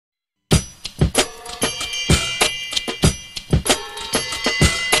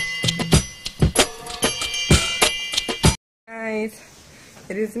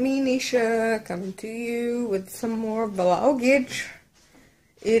It is me, Nesha, coming to you with some more vlogage.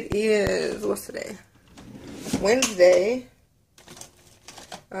 It is, what's today? Wednesday.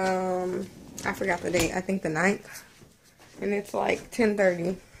 I forgot the date. I think the 9th. And it's like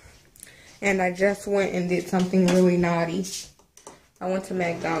 10:30. And I just went and did something really naughty. I went to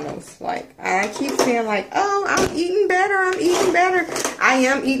McDonald's. Like, I keep saying like, oh, I'm eating better. I'm eating better. I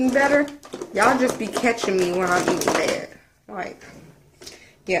am eating better. Y'all just be catching me when I'm eating bad. Like,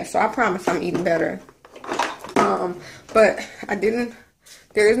 yeah, so I promise I'm eating better. But I didn't,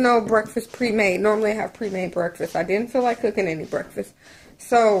 there is no breakfast pre-made. Normally I have pre-made breakfast. I didn't feel like cooking any breakfast.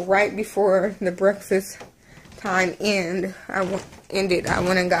 So right before the breakfast time ended, I went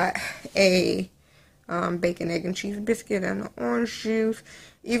and got a bacon, egg, and cheese biscuit and an orange juice.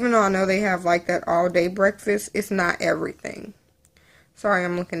 Even though I know they have like that all day breakfast, it's not everything. Sorry,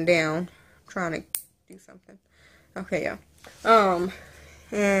 I'm looking down. I'm trying to do something. Okay, yeah.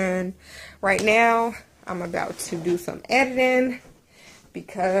 And right now I'm about to do some editing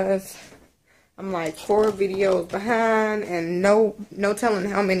because I'm like 4 videos behind and no telling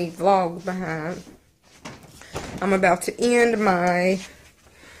how many vlogs behind. I'm about to end my,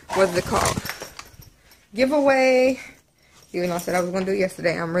 what's it called, giveaway. Even though I said I was going to do it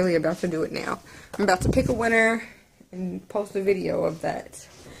yesterday, I'm really about to do it now. I'm about to pick a winner and post a video of that.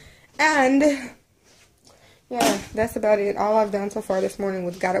 And yeah, that's about it. All I've done so far this morning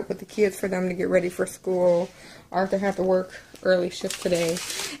was got up with the kids for them to get ready for school. Arthur had to work early shift today.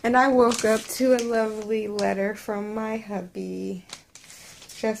 And I woke up to a lovely letter from my hubby.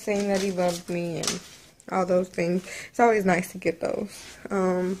 Just saying that he loved me and all those things. It's always nice to get those.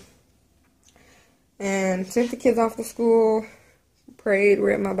 And sent the kids off to school. Prayed,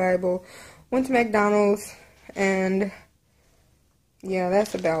 read my Bible. Went to McDonald's. And yeah,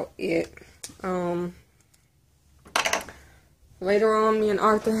 that's about it. Later on, me and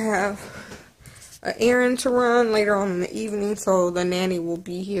Arthur have an errand to run later on in the evening, so the nanny will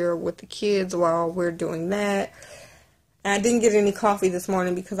be here with the kids while we're doing that. And I didn't get any coffee this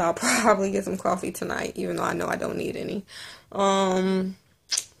morning because I'll probably get some coffee tonight, even though I know I don't need any.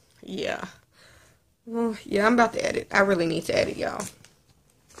 Yeah. Well, yeah, I'm about to edit. I really need to edit, y'all.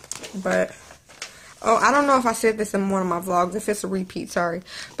 But oh, I don't know if I said this in one of my vlogs. If it's a repeat, sorry.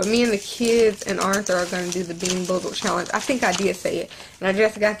 But me and the kids and Arthur are going to do the Bean Boozled Challenge. I think I did say it. And I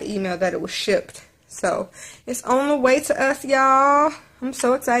just got the email that it was shipped. So, it's on the way to us, y'all. I'm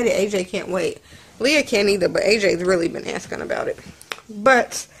so excited. AJ can't wait. Leah can't either, but AJ's really been asking about it.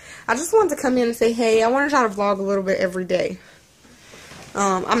 But, I just wanted to come in and say, hey, I want to try to vlog a little bit every day.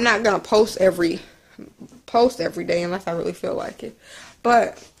 I'm not going to post every day unless I really feel like it.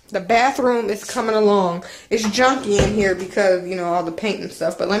 But the bathroom is coming along. It's junky in here because, you know, all the paint and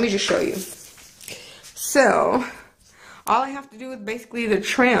stuff. But let me just show you. So, all I have to do is basically the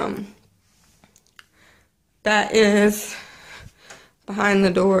trim. That is behind the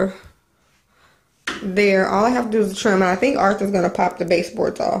door there. All I have to do is the trim. And I think Arthur's going to pop the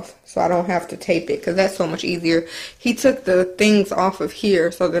baseboards off so I don't have to tape it because that's so much easier. He took the things off of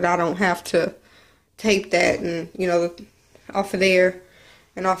here so that I don't have to tape that and, you know, off of there.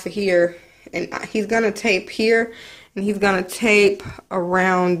 And off of here, and he's gonna tape here, and he's gonna tape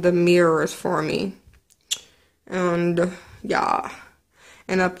around the mirrors for me, and yeah,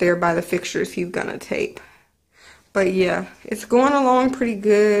 and up there by the fixtures he's gonna tape. But yeah, it's going along pretty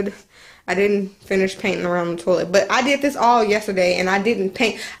good. I didn't finish painting around the toilet, but I did this all yesterday, and I didn't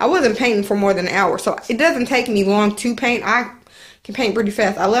paint. I wasn't painting for more than an hour, so it doesn't take me long to paint. I can paint pretty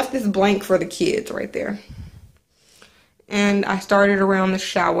fast. I left this blank for the kids right there. And I started around the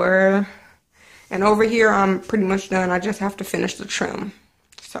shower. And over here, I'm pretty much done. I just have to finish the trim.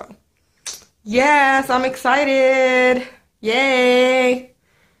 So, yes, I'm excited. Yay.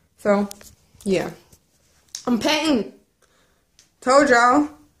 So, yeah. I'm painting. Told y'all.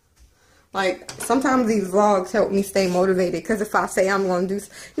 Like, sometimes these vlogs help me stay motivated. Because if I say I'm going to do,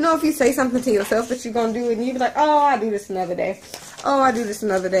 you know, if you say something to yourself that you're going to do it, and you be like, oh, I'll do this another day. Oh, I do this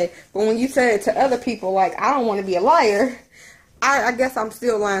another day. But when you say it to other people, like, I don't want to be a liar, I guess I'm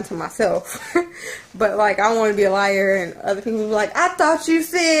still lying to myself. But, like, I want to be a liar, and other people be like, I thought you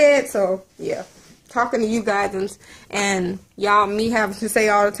said. So, yeah. Talking to you guys, and y'all, me having to say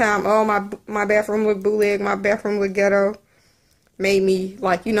all the time, oh, my bathroom look bootleg, my bathroom look ghetto, made me,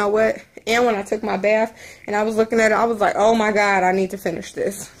 like, you know what? And when I took my bath, and I was looking at it, I was like, oh, my God, I need to finish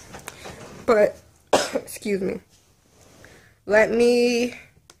this. But, excuse me. Let me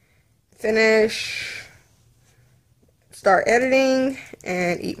finish, start editing,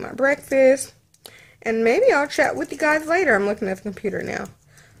 and eat my breakfast. And maybe I'll chat with you guys later. I'm looking at the computer now.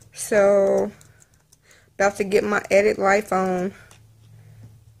 So, about to get my edit life on.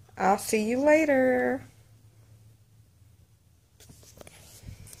 I'll see you later.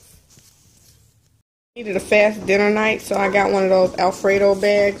 Needed a fast dinner night, so I got one of those Alfredo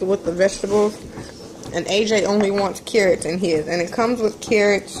bags with the vegetables. And AJ only wants carrots in his. And it comes with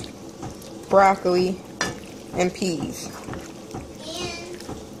carrots, broccoli, and peas.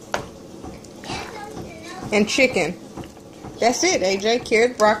 And chicken. That's it, AJ.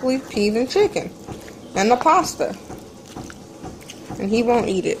 Carrots, broccoli, peas, and chicken. And the pasta. And he won't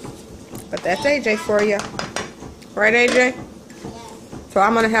eat it. But that's AJ for you. Right, AJ? So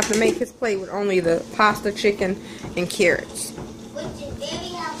I'm going to have to make his plate with only the pasta, chicken, and carrots. Which is very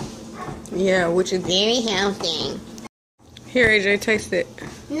healthy. Yeah, which is very healthy. Here, AJ, taste it.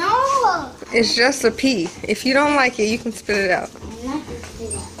 No! It's just a pea. If you don't like it, you can spit it out. I'm not going to spit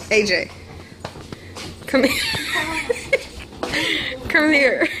it out. AJ. Come here. Come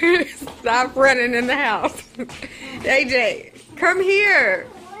here. Stop running in the house. AJ, come here.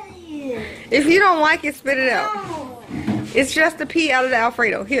 If you don't like it, spit it out. No. It's just a pea out of the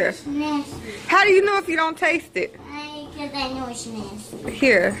Alfredo. Here. It's nasty. How do you know if you don't taste it? Because I know it's nasty.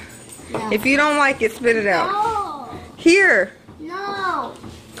 Here. No. If you don't like it, spit it out. No. Here. No.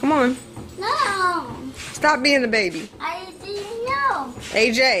 Come on. No. Stop being a baby. I didn't know.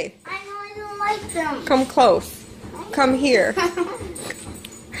 AJ, I know I don't like them. come close. Come here.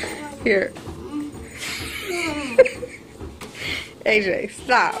 Here. AJ,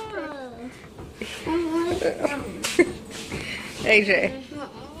 stop. AJ,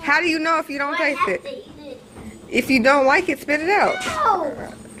 how do you know if you don't taste it? If you don't like it, spit it out.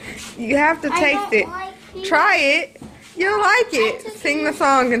 No. You have to taste it. Try it. You'll like it. Sing the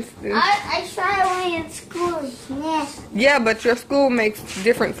song and. I try when in school. It's nasty. Yeah, but your school makes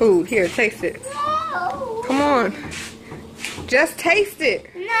different food. Here, taste it. No. Come on. Just taste it.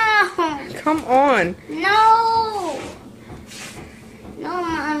 No. Come on. No. No,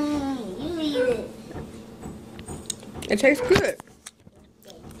 Mommy. You eat it. It tastes good.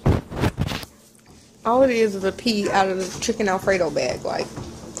 All it is a pea out of the chicken Alfredo bag. Like,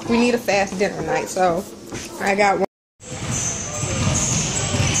 we need a fast dinner night, so I got one.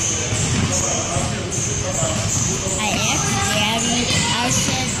 I asked Daddy, I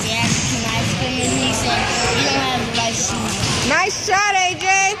said, Dad, can I swim? And he said, you don't have the right shoes. Nice shot, AJ.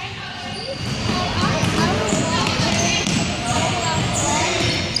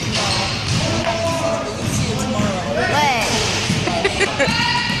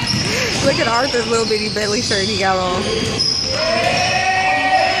 Look at Arthur's little bitty belly shirt he got on.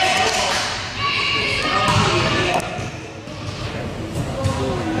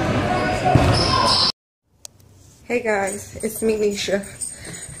 Hey guys, it's me, Nesha.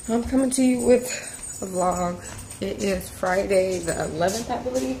 I'm coming to you with a vlog. It is Friday the 11th, I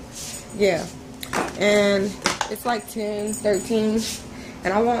believe. Yeah. And it's like 10:13,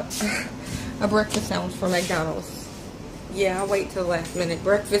 and I want a breakfast sandwich from McDonald's. Yeah, I'll wait till the last minute.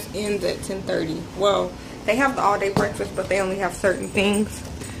 Breakfast ends at 10:30. Well, they have the all-day breakfast, but they only have certain things.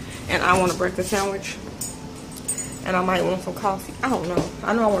 And I want a breakfast sandwich. And I might want some coffee. I don't know.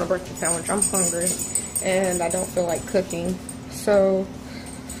 I know I want a breakfast sandwich. I'm hungry. And I don't feel like cooking. So,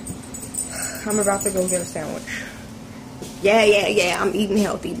 I'm about to go get a sandwich. Yeah. I'm eating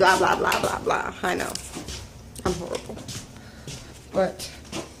healthy. Blah, blah, blah, blah, blah. I know. I'm horrible. But,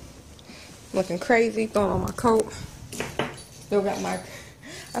 looking crazy. Throwing on my coat. I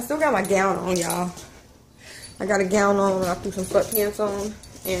still got my gown on, y'all. I got a gown on, I threw some sweatpants on,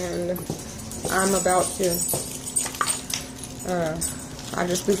 and I'm about to, I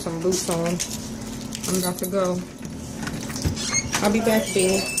just threw some boots on. I'm about to go. I'll be back,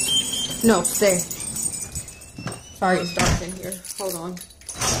 baby. No, stay. Sorry, it's dark in here. Hold on.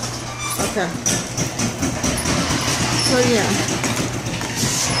 Okay. So, yeah.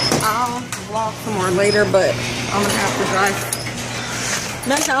 I'll vlog some more later, but I'm gonna have to drive.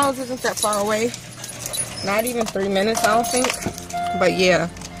 McDonald's isn't that far away. Not even 3 minutes, I don't think. But yeah,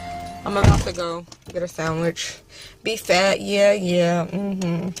 I'm about to go get a sandwich. Be fat, yeah.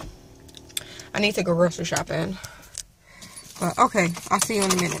 I need to go grocery shopping. But okay, I'll see you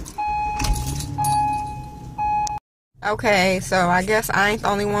in a minute. Okay, so I guess I ain't the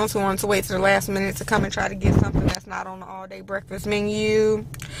only ones who want to wait to the last minute to come and try to get something that's not on the all-day breakfast menu.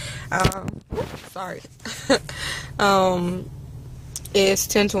 Sorry. It's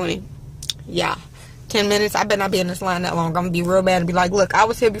 10:20. Yeah. 10 minutes. I better not be in this line that long. I'm going to be real bad and be like, look, I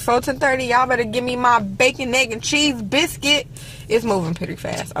was here before 10:30. Y'all better give me my bacon, egg, and cheese biscuit. It's moving pretty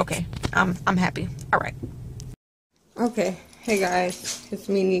fast. Okay. I'm happy. All right. Okay. Hey, guys. It's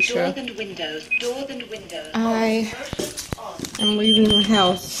me, Nesha. Doors and windows. I am leaving the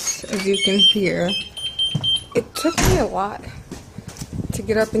house, as you can hear. It took me a lot to to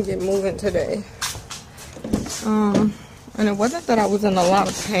get up and get moving today. And it wasn't that I was in a lot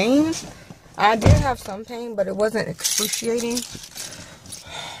of pain. I did have some pain, but it wasn't excruciating.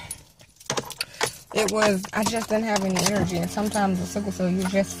 It was, I just didn't have any energy. And sometimes with sickle cell, you're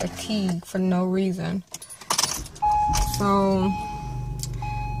just fatigued for no reason. So,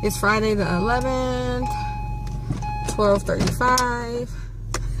 it's Friday the 11th, 12:35.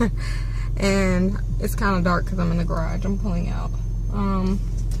 And it's kind of dark because I'm in the garage. I'm pulling out.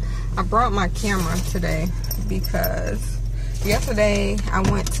 I brought my camera today because yesterday I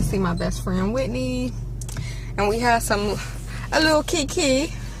went to see my best friend Whitney, and we had a little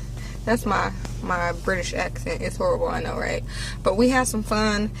kiki. That's my British accent. It's horrible, I know, right? But we had some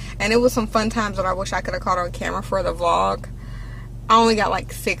fun, and it was some fun times that I wish I could have caught on camera for the vlog. I only got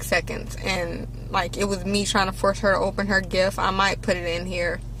like 6 seconds, and like it was me trying to force her to open her gift. I might put it in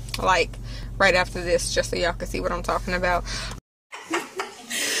here like right after this just so y'all can see what I'm talking about.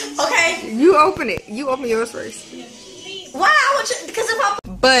 Okay. You open it. You open yours first. Why? Because if I...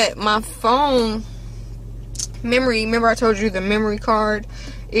 But my phone memory, remember I told you the memory card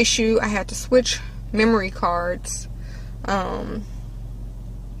issue? I had to switch memory cards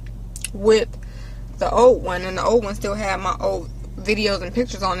with the old one, and the old one still had my old videos and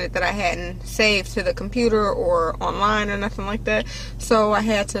pictures on it that I hadn't saved to the computer or online or nothing like that. So I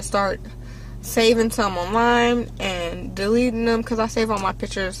had to start saving some online and deleting them, because I save all my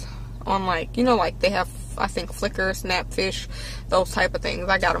pictures on, like, you know, like they have, I think, Flickr, Snapfish, those type of things.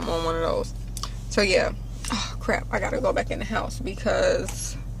 I got them on one of those. So yeah. Oh crap, I gotta go back in the house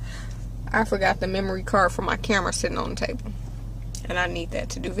because I forgot the memory card for my camera sitting on the table, and I need that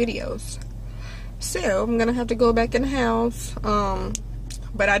to do videos. So I'm gonna have to go back in the house.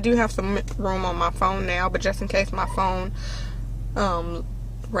 But I do have some room on my phone now, but just in case my phone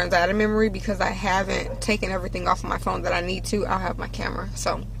runs out of memory, because I haven't taken everything off of my phone that I need to, I'll have my camera.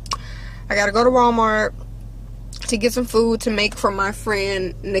 So I gotta go to Walmart to get some food to make for my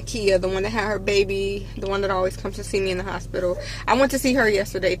friend Nakia, the one that had her baby, the one that always comes to see me in the hospital. I went to see her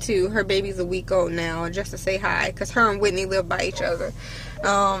yesterday too. Her baby's a week old now, just to say hi, because her and Whitney live by each other.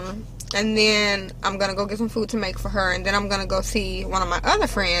 And then I'm gonna go get some food to make for her, and then I'm gonna go see one of my other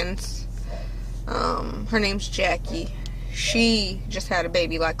friends. Her name's Jackie. She just had a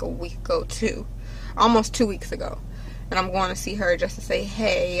baby like a week ago too, almost 2 weeks ago, and I'm going to see her just to say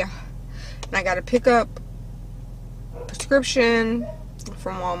hey. And I gotta pick up prescription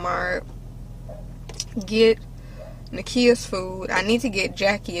from Walmart, get Nakia's food. I need to get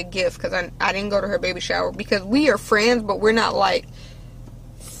Jackie a gift because I didn't go to her baby shower, because we are friends, but we're not like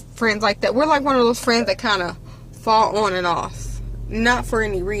friends like that. We're like one of those friends that kind of fall on and off, not for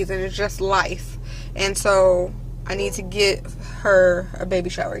any reason. It's just life. And so I need to get her a baby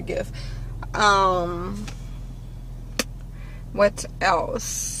shower gift. What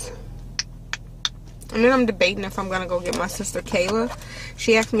else? And then I'm debating if I'm going to go get my sister Kayla.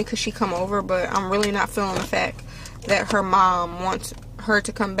 She asked me could she come over, but I'm really not feeling the fact that her mom wants her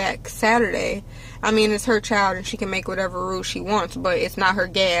to come back Saturday. I mean, it's her child and she can make whatever rules she wants, but it's not her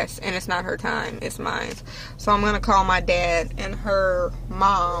gas and it's not her time. It's mine. So I'm going to call my dad and her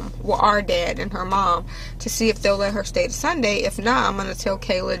mom, well, our dad and her mom, to see if they'll let her stay to Sunday. If not, I'm going to tell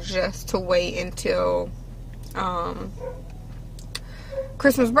Kayla just to wait until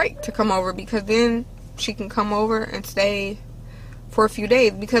Christmas break to come over, because then she can come over and stay for a few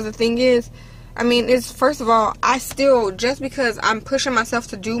days. Because the thing is, I mean, it's, first of all, I still, just because I'm pushing myself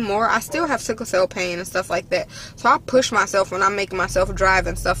to do more, I still have sickle cell pain and stuff like that. So I push myself when I'm making myself drive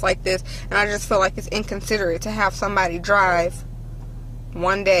and stuff like this. And I just feel like it's inconsiderate to have somebody drive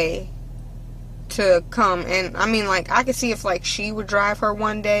one day to come. And I mean, like, I could see if like she would drive her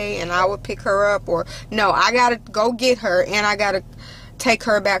one day and I would pick her up, or no, I gotta go get her and I gotta take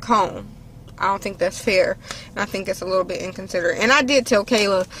her back home. I don't think that's fair, and I think it's a little bit inconsiderate. And I did tell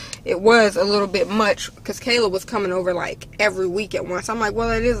Kayla it was a little bit much, because Kayla was coming over like every week at once. I'm like,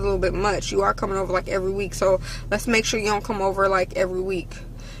 well, it is a little bit much. You are coming over like every week, so let's make sure you don't come over like every week.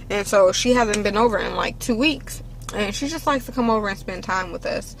 And so she hasn't been over in like 2 weeks, and she just likes to come over and spend time with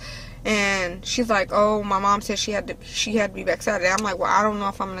us. And she's like, oh, my mom said she had to be back Saturday. I'm like, well, I don't know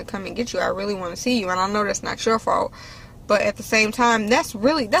if I'm gonna come and get you. I really want to see you, and I know that's not your fault. But at the same time, that's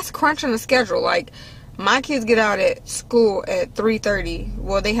crunching the schedule. Like, my kids get out at school at 3:30.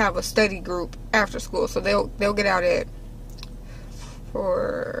 Well, they have a study group after school, so they'll get out at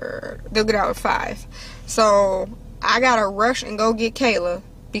 5. So I gotta rush and go get Kayla,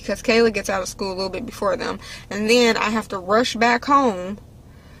 because Kayla gets out of school a little bit before them, and then I have to rush back home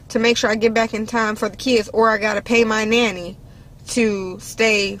to make sure I get back in time for the kids, or I gotta pay my nanny to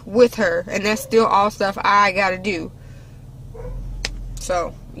stay with her, and that's still all stuff I gotta do.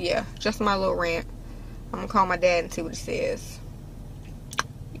 So, yeah, just my little rant. I'm gonna call my dad and see what he says.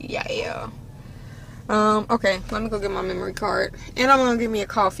 Yeah. Okay, let me go get my memory card. And I'm gonna get me a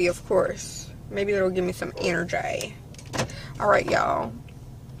coffee, of course. Maybe it'll give me some energy. Alright, y'all.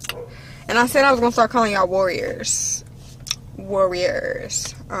 And I said I was gonna start calling y'all warriors.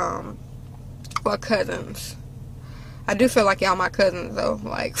 Warriors. Or cousins. I do feel like y'all my cousins, though.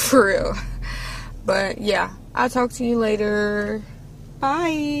 Like, for real. But, yeah. I'll talk to you later.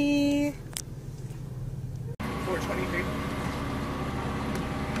 Bye. 423.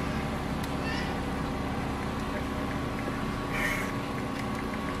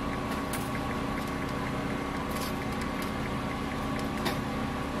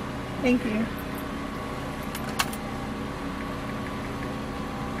 Thank you.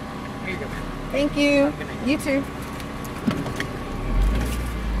 Here you go. Thank you. You too.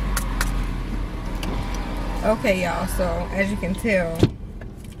 Okay, y'all. So, as you can tell,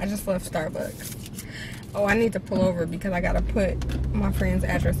 I just left Starbucks. Oh, I need to pull over because I gotta put my friend's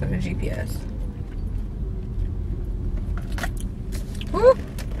address in the GPS. Woo!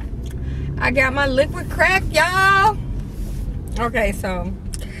 I got my liquid crack, y'all. Okay, so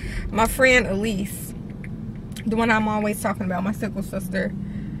my friend Elise, the one I'm always talking about, my sickle sister,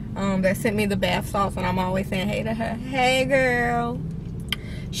 that sent me the bath salts, and I'm always saying hey to her. Hey, girl.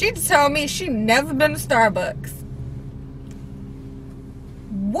 She told me she never been to Starbucks.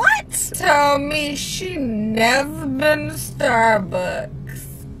 What? Told me she never been to Starbucks.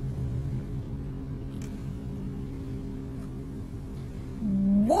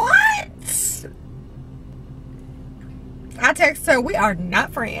 What? I text her, we are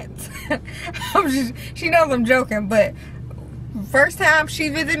not friends. She knows I'm joking, but first time she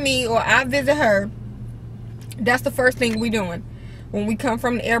visit me or I visit her, that's the first thing we doing. When we come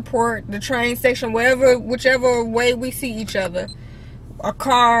from the airport, the train station, whichever way we see each other, a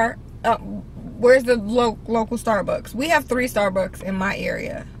car, where's the local Starbucks? We have 3 Starbucks in my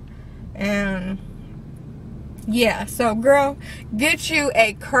area. And yeah, so girl, get you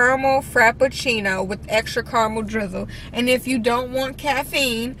a caramel frappuccino with extra caramel drizzle. And if you don't want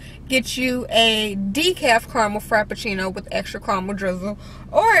caffeine, get you a decaf caramel frappuccino with extra caramel drizzle.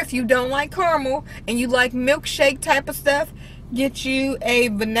 Or if you don't like caramel and you like milkshake type of stuff, get you a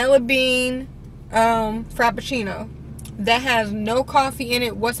vanilla bean frappuccino that has no coffee in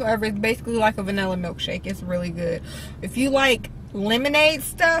it whatsoever. It's basically like a vanilla milkshake. It's really good. If you like lemonade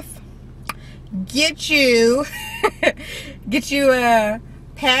stuff, get you a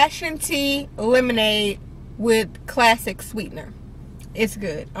passion tea lemonade with classic sweetener. It's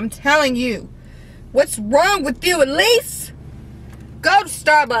good. I'm telling you. What's wrong with you, Elise? Go to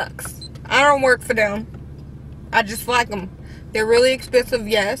Starbucks. I don't work for them. I just like them. They're really expensive,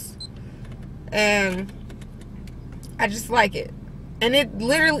 yes. And I just like it. And it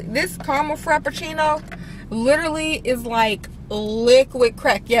literally, this caramel frappuccino literally is like liquid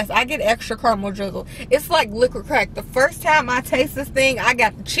crack. Yes, I get extra caramel drizzle. It's like liquid crack. The first time I taste this thing, I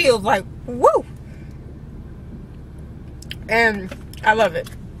got the chills, like, woo! And I love it.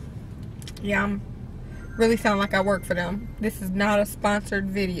 Yeah, I'm really sound like I work for them. This is not a sponsored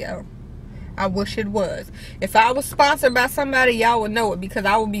video. I wish it was. If I was sponsored by somebody, y'all would know it, because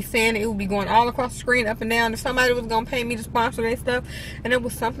I would be saying it. It would be going all across the screen, up and down. If somebody was going to pay me to sponsor their stuff and it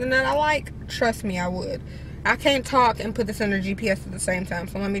was something that I like, trust me, I would. I can't talk and put this in the GPS at the same time,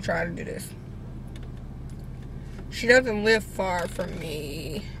 so let me try to do this. She doesn't live far from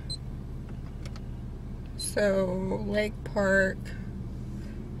me. So, Lake Park.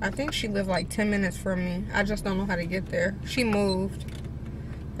 I think she lived like 10 minutes from me. I just don't know how to get there. She moved.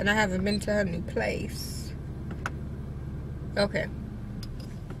 And I haven't been to her new place. Okay.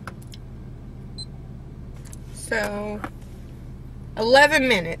 So, 11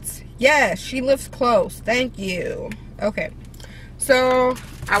 minutes. Yes, she lives close. Thank you. Okay. So,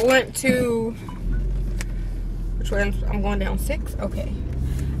 I went to... Which one? I'm going down 6? Okay.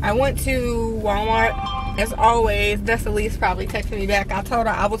 I went to Walmart. As always, that's Elise probably texting me back. I told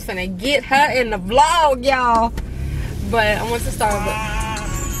her I was finna get her in the vlog, y'all. But I went to Starbucks.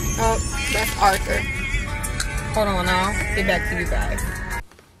 Oh, that's Arthur. Hold on, I'll get back to you guys.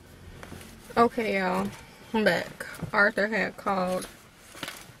 Okay, y'all. I'm back. Arthur had called.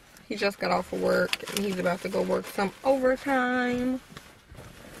 He just got off of work and he's about to go work some overtime.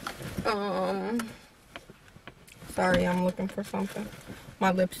 Sorry, I'm looking for something.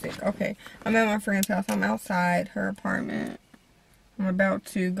 My lipstick. Okay. I'm at my friend's house. I'm outside her apartment. I'm about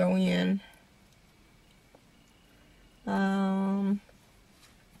to go in.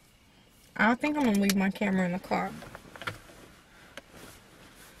 I think I'm gonna leave my camera in the car.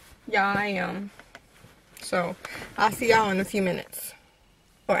 Yeah, I am. So, I'll see y'all in a few minutes.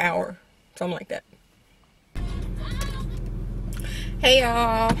 or hour, something like that. Hey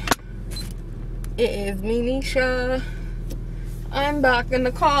y'all, it is me, Nesha. I'm back in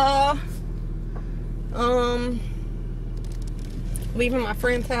the car. Leaving my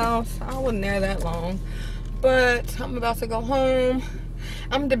friend's house. I wasn't there that long, but I'm about to go home.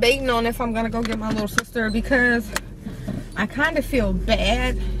 I'm debating on if I'm gonna go get my little sister, because I kind of feel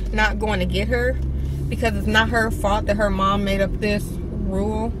bad not going to get her, because it's not her fault that her mom made up this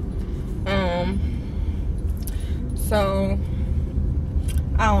rule. So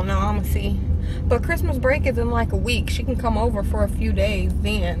I don't know, I'm gonna see. But Christmas break is in like a week. She can come over for a few days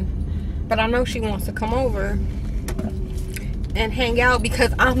then, but I know she wants to come over and hang out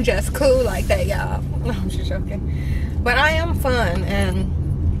because I'm just cool like that, y'all. I'm just joking, but I am fun, and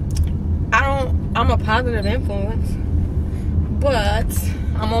I'm a positive influence. But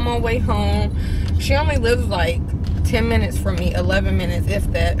I'm on my way home. She only lives like 10 minutes from me, 11 minutes if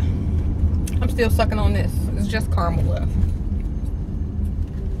that. I'm still sucking on this. It's just caramel left.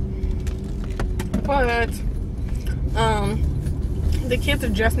 But the kids are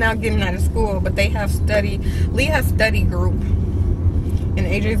just now getting out of school, but they have Lee has study group, and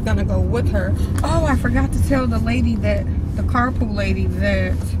AJ's gonna go with her. Oh, I forgot to tell the carpool lady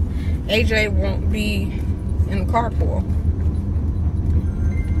that AJ won't be in the carpool.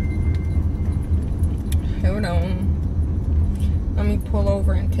 Hold on. Let me pull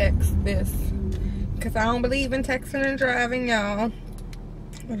over and text this, because I don't believe in texting and driving, y'all.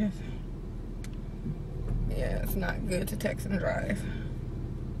 What is it? Yeah, it's not good to text and drive.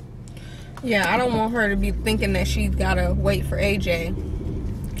 Yeah, I don't want her to be thinking that she's gotta wait for AJ,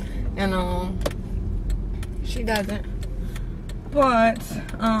 and she doesn't. But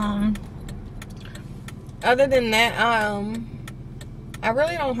other than that, I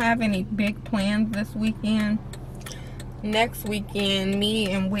really don't have any big plans this weekend. Next weekend, me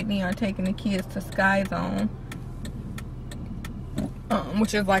and Whitney are taking the kids to Sky Zone,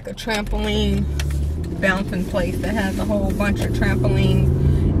 which is like a trampoline bouncing place that has a whole bunch of trampolines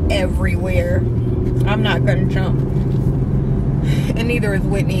everywhere. I'm not gonna jump, and neither is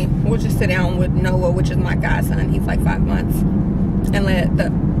Whitney. We'll just sit down with Noah, which is my godson. He's like 5 months, and let the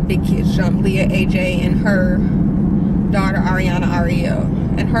big kids jump. Leah, AJ, and her daughter Ariana, Ariel,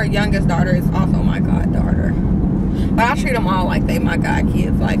 and her youngest daughter is also my goddaughter. But I treat them all like they my god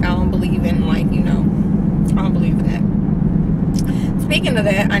kids. Like, I don't believe in, like, you know, I don't believe in that. Speaking of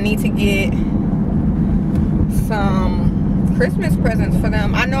that, I need to get some Christmas presents for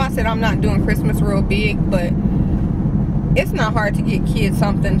them. I know I said I'm not doing Christmas real big, but it's not hard to get kids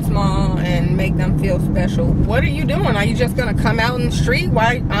something small and make them feel special. What are you doing? Are you just gonna come out in the street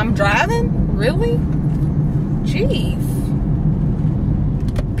while I'm driving? Really? Jeez.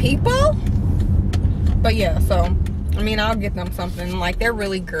 People? But yeah, so I mean, I'll get them something. Like, they're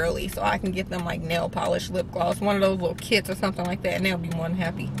really girly, so I can get them like nail polish, lip gloss, one of those little kits or something like that, and they'll be more than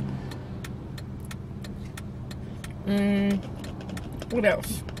happy. What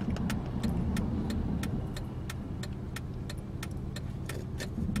else?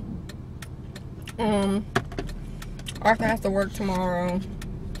 Arthur has to work tomorrow.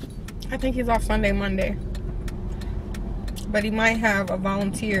 I think he's off Sunday, Monday. But he might have a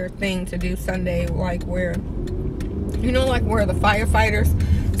volunteer thing to do Sunday, like where, you know, like where the firefighters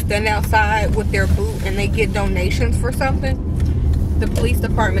stand outside with their boot and they get donations for something. The police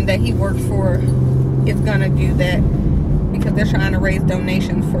department that he works for is gonna do that because they're trying to raise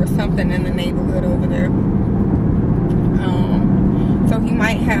donations for something in the neighborhood over there. So he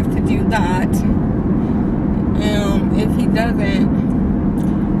might have to do that. If he doesn't,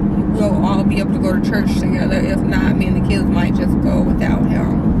 we'll all be able to go to church together. If not, me and the kids might just go without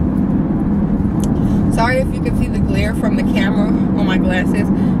him. Sorry if you can see the glare from the camera on my glasses,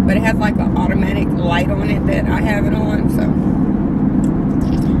 but it has like an automatic light on it that I have it on. So,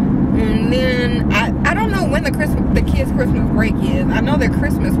 and then I don't know when the kids' Christmas break is. I know their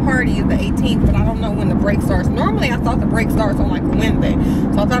Christmas party is the 18th, but I don't know when the break starts. Normally, I thought the break starts on like a Wednesday,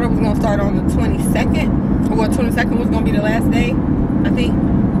 so I thought it was gonna start on the 22nd. Well, 22nd was gonna be the last day, I think.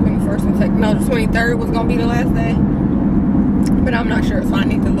 21st and 2nd. No, the 23rd was gonna be the last day, but I'm not sure, so I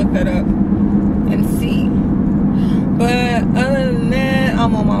need to look that up and see. But other than that,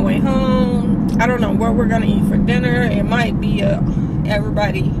 I'm on my way home. I don't know what we're gonna eat for dinner. It might be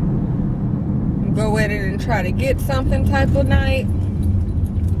everybody go at it and try to get something type of night.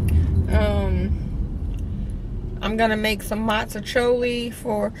 I'm gonna make some mozzarella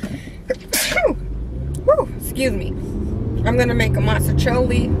for excuse me. I'm gonna make a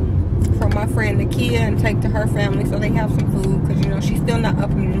mozzarella for my friend Nakia and take to her family so they have some food, because you know she's still not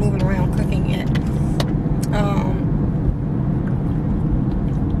up and moving around cooking yet.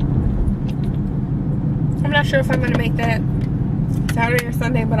 not sure if I'm gonna make that Saturday or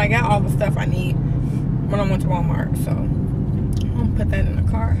Sunday, but I got all the stuff I need when I went to Walmart, so I'm gonna put that in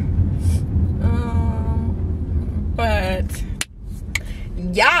the car. But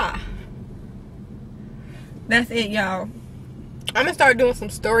yeah, that's it, y'all. I'm gonna start doing some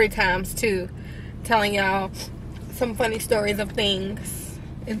story times too, telling y'all some funny stories of things.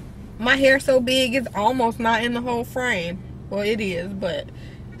 My hair's so big it's almost not in the whole frame. Well, it is, but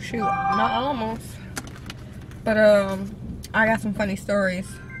shoot, not almost. But I got some funny stories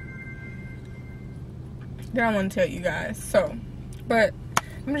that I want to tell you guys. So, but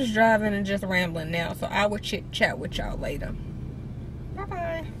I'm just driving and just rambling now, so I will chit chat with y'all later. Bye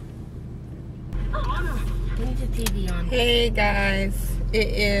bye. Leave the TV on. Hey guys, it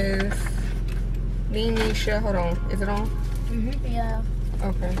is me, Nesha. Hold on, is it on? Yeah.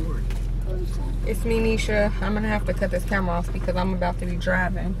 Okay. It's me, Nesha. I'm gonna have to cut this camera off because I'm about to be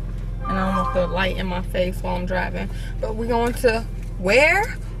driving, and I don't want the light in my face while I'm driving. But we're going to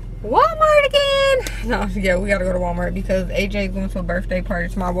where? Walmart again. No, yeah, we gotta go to Walmart because AJ's going to a birthday party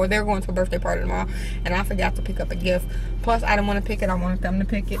tomorrow. Well, they're going to a birthday party tomorrow, and I forgot to pick up a gift. Plus, I didn't want to pick it. I wanted them to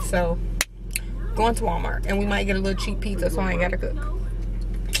pick it, so going to Walmart, and we might get a little cheap pizza, so I ain't gotta cook.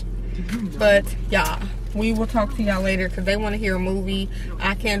 But yeah, we will talk to y'all later because they want to hear a movie.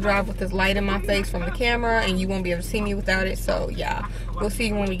 I can't drive with this light in my face from the camera, and you won't be able to see me without it. So yeah, we'll see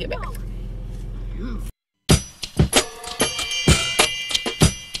you when we get back.